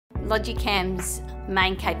Logicamms'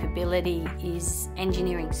 main capability is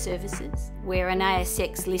engineering services. We're an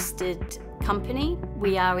ASX-listed company.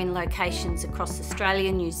 We are in locations across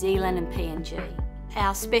Australia, New Zealand and PNG.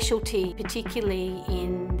 Our specialty, particularly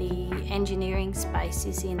in the engineering space,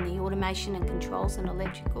 is in the automation and controls and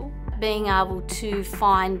electrical. Being able to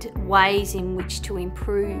find ways in which to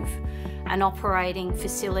improve an operating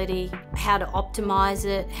facility, how to optimise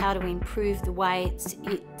it, how to improve the way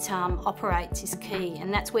it operates is key,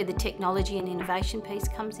 and that's where the technology and innovation piece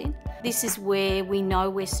comes in. This is where we know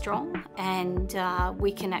we're strong and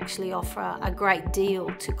we can actually offer a great deal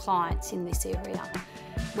to clients in this area.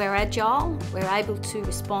 We're agile, we're able to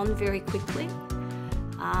respond very quickly,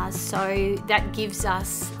 so that gives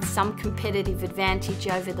us some competitive advantage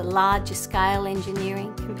over the larger scale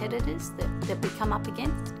engineering competitors that we come up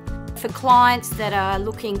against. For clients that are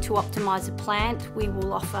looking to optimise a plant, we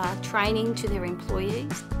will offer training to their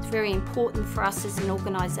employees. It's very important for us as an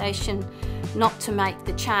organisation not to make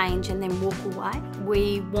the change and then walk away.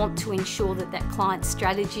 We want to ensure that that client's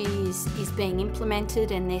strategy is being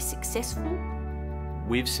implemented and they're successful.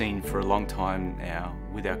 We've seen for a long time now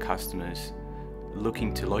with our customers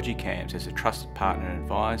looking to Logicamms as a trusted partner and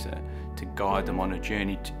advisor to guide them on a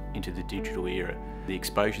journey into the digital era. The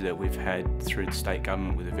exposure that we've had through the state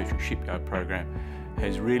government with the Virtual Shipyard program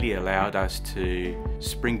has really allowed us to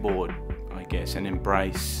springboard, I guess, and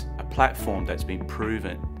embrace a platform that's been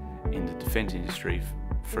proven in the defence industry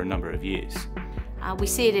for a number of years. We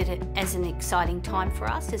see it as an exciting time for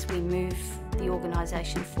us as we move the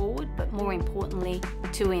organisation forward, but more importantly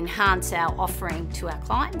to enhance our offering to our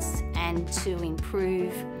clients and to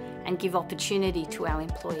improve and give opportunity to our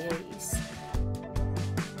employees.